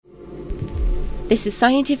This is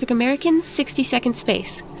Scientific American's 60-Second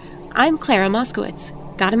Space. I'm Clara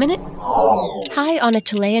Moskowitz. Got a minute? High on a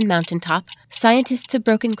Chilean mountaintop, scientists have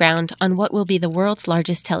broken ground on what will be the world's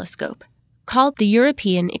largest telescope. Called the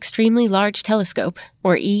European Extremely Large Telescope,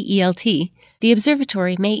 or EELT, the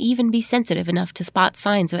observatory may even be sensitive enough to spot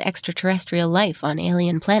signs of extraterrestrial life on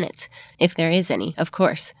alien planets, if there is any, of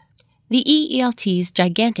course. The EELT's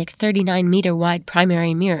gigantic 39-meter-wide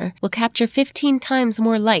primary mirror will capture 15 times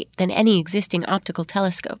more light than any existing optical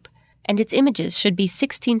telescope, and its images should be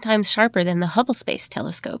 16 times sharper than the Hubble Space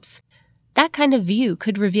Telescope's. That kind of view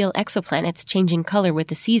could reveal exoplanets changing color with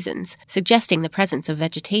the seasons, suggesting the presence of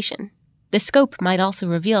vegetation. The scope might also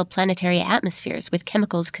reveal planetary atmospheres with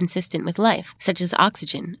chemicals consistent with life, such as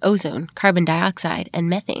oxygen, ozone, carbon dioxide, and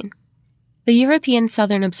methane. The European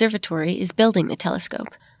Southern Observatory is building the telescope.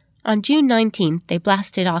 On June 19th, they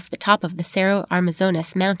blasted off the top of the Cerro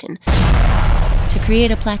Armazones mountain to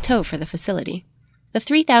create a plateau for the facility. The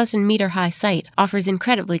 3,000-meter-high site offers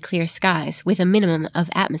incredibly clear skies with a minimum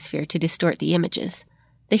of atmosphere to distort the images.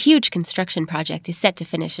 The huge construction project is set to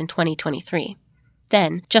finish in 2023.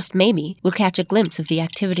 Then, just maybe, we'll catch a glimpse of the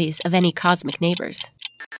activities of any cosmic neighbors.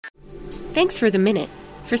 Thanks for the minute.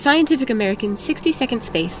 For Scientific American's 60-Second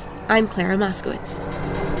Space, I'm Clara Moskowitz.